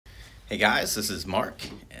Hey guys, this is Mark,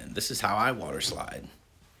 and this is how I water slide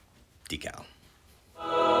decal.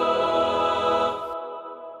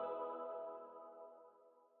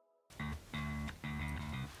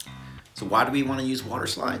 So why do we want to use water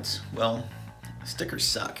slides? Well, stickers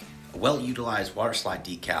suck. A well-utilized water slide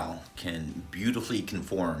decal can beautifully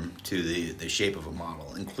conform to the shape of a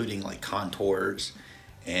model, including like contours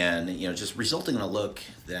and just resulting in a look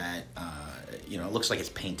that it looks like it's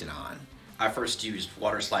painted on. I first used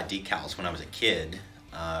water slide decals when I was a kid,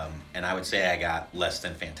 and I would say I got less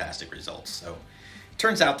than fantastic results. So it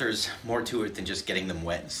turns out there's more to it than just getting them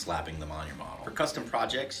wet and slapping them on your model. For custom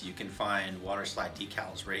projects, you can find water slide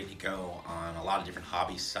decals ready to go on a lot of different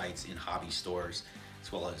hobby sites, in hobby stores,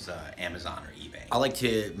 as well as Amazon or eBay. I like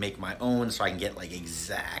to make my own so I can get like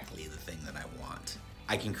exactly the thing that I want.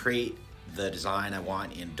 I can create the design I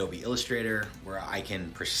want in Adobe Illustrator, where I can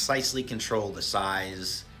precisely control the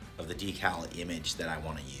size of the decal image that I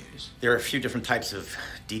want to use. There are a few different types of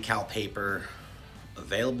decal paper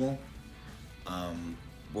available.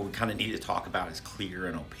 What we kind of need to talk about is clear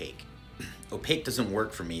and opaque. Opaque doesn't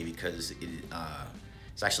work for me because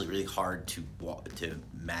it's actually really hard to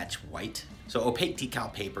match white. So opaque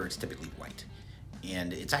decal paper is typically white,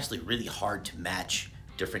 and it's actually really hard to match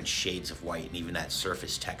different shades of white, and even that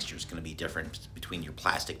surface texture is going to be different between your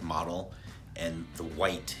plastic model and the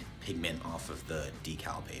white pigment off of the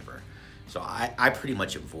decal paper. So I pretty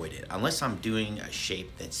much avoid it unless I'm doing a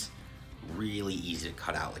shape that's really easy to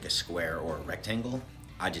cut out, like a square or a rectangle.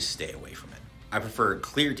 I just stay away from it. I prefer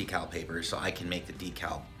clear decal paper so I can make the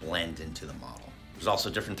decal blend into the model. There's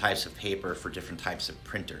also different types of paper for different types of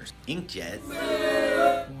printers. Inkjet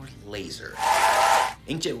or laser.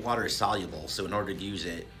 Inkjet water is soluble, so in order to use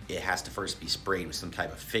it, it has to first be sprayed with some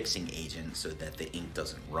type of fixing agent so that the ink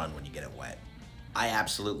doesn't run when you get it wet. I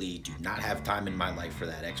absolutely do not have time in my life for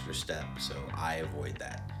that extra step, so I avoid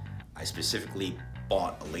that. I specifically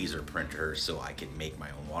bought a laser printer so I could make my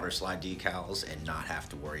own water slide decals and not have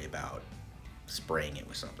to worry about spraying it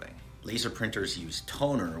with something. Laser printers use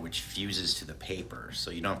toner, which fuses to the paper,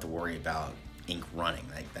 so you don't have to worry about ink running.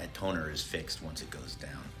 Like, that toner is fixed once it goes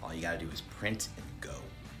down. All you gotta do is print and go.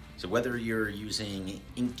 So whether you're using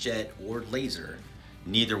inkjet or laser,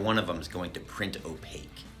 neither one of them is going to print opaque.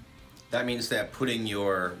 That means that putting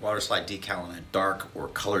your water slide decal on a dark or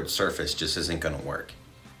colored surface just isn't gonna work.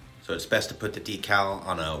 So it's best to put the decal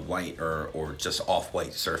on a white or just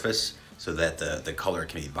off-white surface so that the color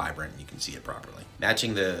can be vibrant and you can see it properly.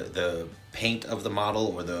 Matching the paint of the model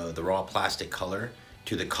or the raw plastic color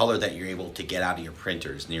to the color that you're able to get out of your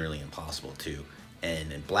printer is nearly impossible too.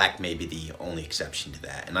 And black may be the only exception to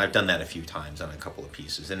that. And I've done that a few times on a couple of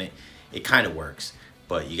pieces, and it kind of works,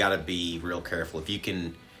 but you gotta be real careful. If you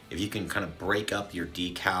can kind of break up your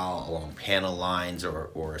decal along panel lines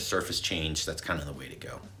or a surface change, that's kind of the way to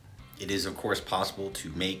go. It is of course possible to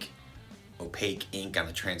make opaque ink on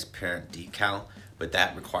a transparent decal, but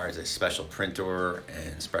that requires a special printer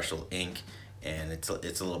and special ink, and it's a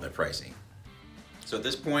little bit pricey. So at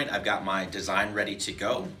this point, I've got my design ready to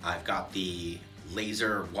go. I've got the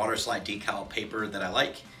laser water slide decal paper that I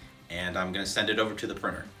like, and I'm gonna send it over to the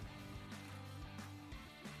printer.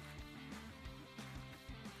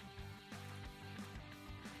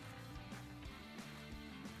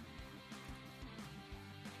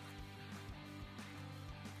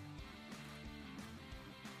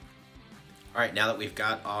 All right, now that we've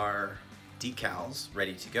got our decals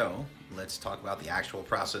ready to go, let's talk about the actual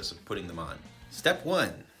process of putting them on. Step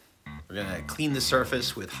one, we're gonna clean the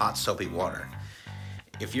surface with hot soapy water.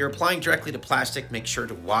 If you're applying directly to plastic, make sure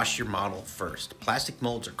to wash your model first. Plastic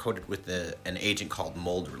molds are coated with an agent called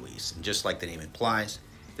mold release, and just like the name implies,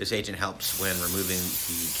 this agent helps when removing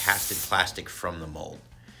the casted plastic from the mold.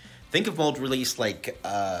 Think of mold release like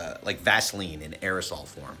Vaseline in aerosol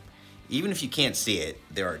form. Even if you can't see it,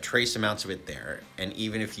 there are trace amounts of it there, and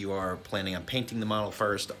even if you are planning on painting the model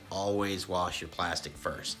first, always wash your plastic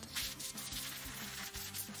first.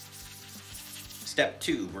 Step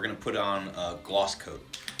two, we're gonna put on a gloss coat.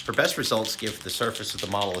 For best results, give the surface of the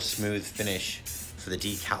model a smooth finish for the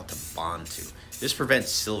decal to bond to. This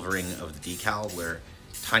prevents silvering of the decal, where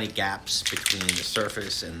tiny gaps between the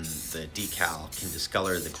surface and the decal can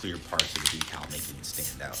discolor the clear parts of the decal, making it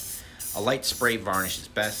stand out. A light spray varnish is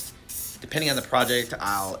best. Depending on the project,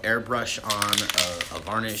 I'll airbrush on a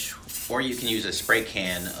varnish, or you can use a spray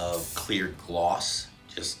can of clear gloss.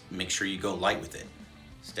 Just make sure you go light with it.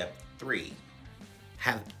 Step three,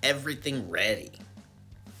 have everything ready.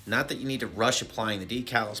 Not that you need to rush applying the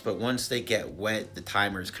decals, but once they get wet, the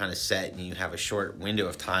timer is kind of set and you have a short window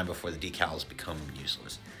of time before the decals become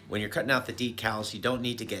useless. When you're cutting out the decals, you don't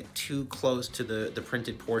need to get too close to the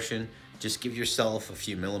printed portion. Just give yourself a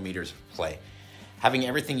few millimeters of play. Having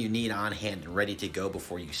everything you need on hand and ready to go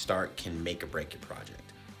before you start can make or break your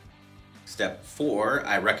project. Step 4,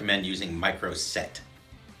 I recommend using Micro Set,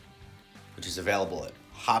 which is available at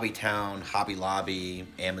Hobbytown, Hobby Lobby,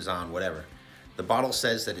 Amazon, whatever. The bottle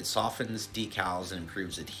says that it softens decals and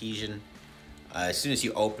improves adhesion. As soon as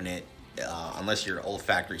you open it, unless your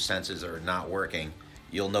olfactory senses are not working,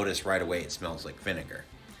 you'll notice right away it smells like vinegar.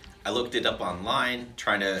 I looked it up online,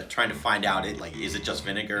 trying to find out is it just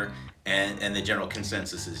vinegar, and the general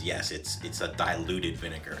consensus is yes, it's a diluted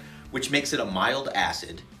vinegar, which makes it a mild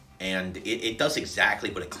acid, and it does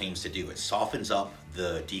exactly what it claims to do. It softens up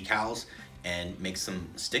the decals and makes them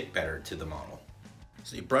stick better to the model.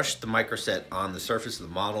 So you brush the microset on the surface of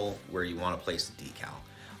the model where you want to place the decal.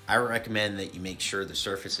 I recommend that you make sure the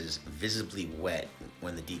surface is visibly wet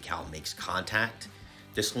when the decal makes contact.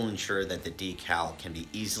 This will ensure that the decal can be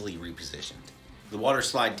easily repositioned. The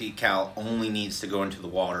Waterslide decal only needs to go into the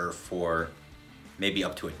water for maybe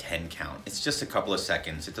up to a 10 count. It's just a couple of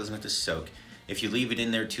seconds. It doesn't have to soak. If you leave it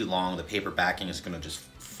in there too long, the paper backing is going to just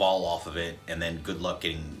fall off of it, and then good luck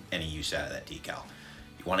getting any use out of that decal.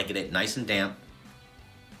 You want to get it nice and damp,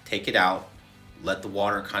 take it out, let the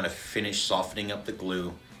water kind of finish softening up the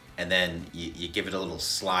glue, and then you give it a little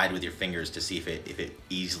slide with your fingers to see if it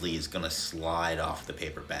easily is going to slide off the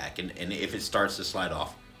paper back. And if it starts to slide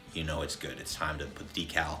off, you know it's good. It's time to put the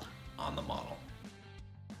decal on the model.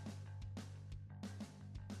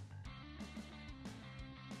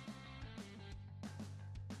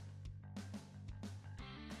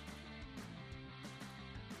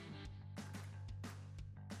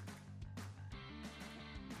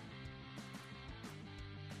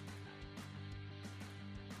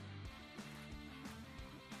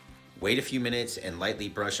 Wait a few minutes and lightly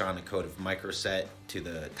brush on a coat of microset to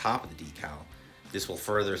the top of the decal. This will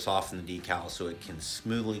further soften the decal so it can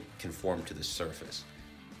smoothly conform to the surface.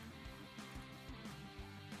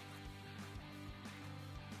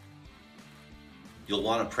 You'll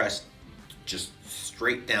want to press just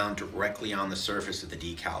straight down directly on the surface of the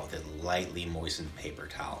decal with a lightly moistened paper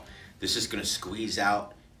towel. This is going to squeeze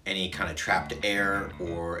out any kind of trapped air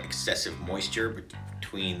or excessive moisture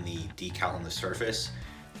between the decal and the surface.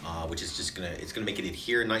 Which is just it's gonna make it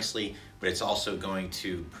adhere nicely, but it's also going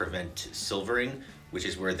to prevent silvering, which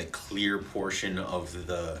is where the clear portion of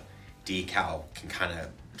the decal can kind of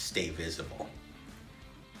stay visible.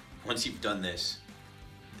 Once you've done this,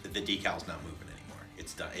 the decal's not moving anymore.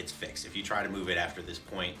 It's done, it's fixed. If you try to move it after this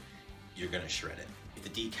point, you're gonna shred it. If the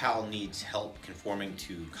decal needs help conforming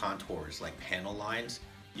to contours like panel lines,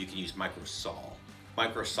 you can use Microsol.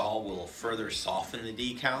 Microsol will further soften the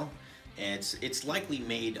decal. And it's likely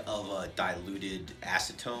made of a diluted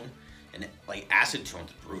acetone, and like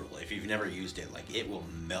acetone's brutal. If you've never used it, like it will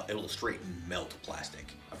melt, it will straight melt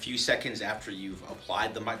plastic. A few seconds after you've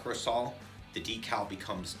applied the Microsol, the decal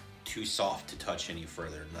becomes too soft to touch any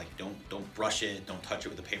further. Like don't brush it, don't touch it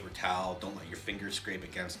with a paper towel, don't let your fingers scrape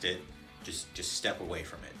against it. Just step away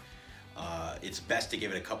from it. It's best to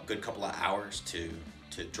give it a good couple of hours to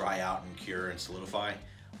dry out and cure and solidify.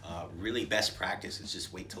 Really best practice is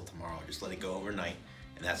just wait till tomorrow. Just let it go overnight,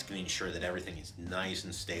 and that's going to ensure that everything is nice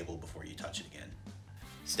and stable before you touch it again.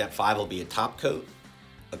 Step 5 will be a top coat.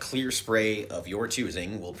 A clear spray of your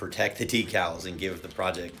choosing will protect the decals and give the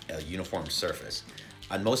project a uniform surface.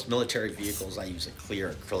 On most military vehicles, I use a clear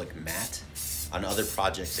acrylic matte. On other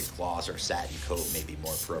projects, a gloss or satin coat may be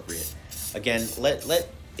more appropriate. Again, let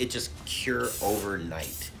it just cure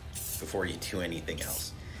overnight before you do anything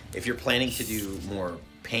else. If you're planning to do more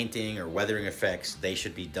painting or weathering effects, they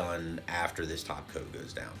should be done after this top coat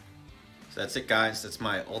goes down. So that's it, guys. That's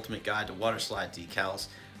my ultimate guide to Waterslide decals.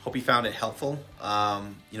 Hope you found it helpful.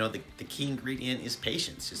 You know, the key ingredient is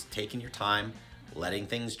patience. Just taking your time, letting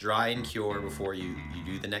things dry and cure before you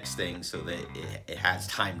do the next thing so that it has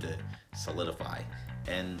time to solidify.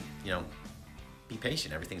 And, you know, be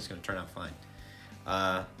patient. Everything's going to turn out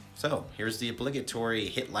fine. So here's the obligatory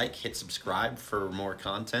hit like, hit subscribe for more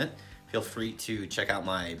content. Feel free to check out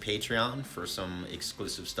my Patreon for some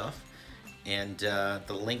exclusive stuff. And the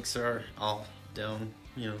links are all down,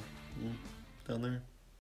 down there.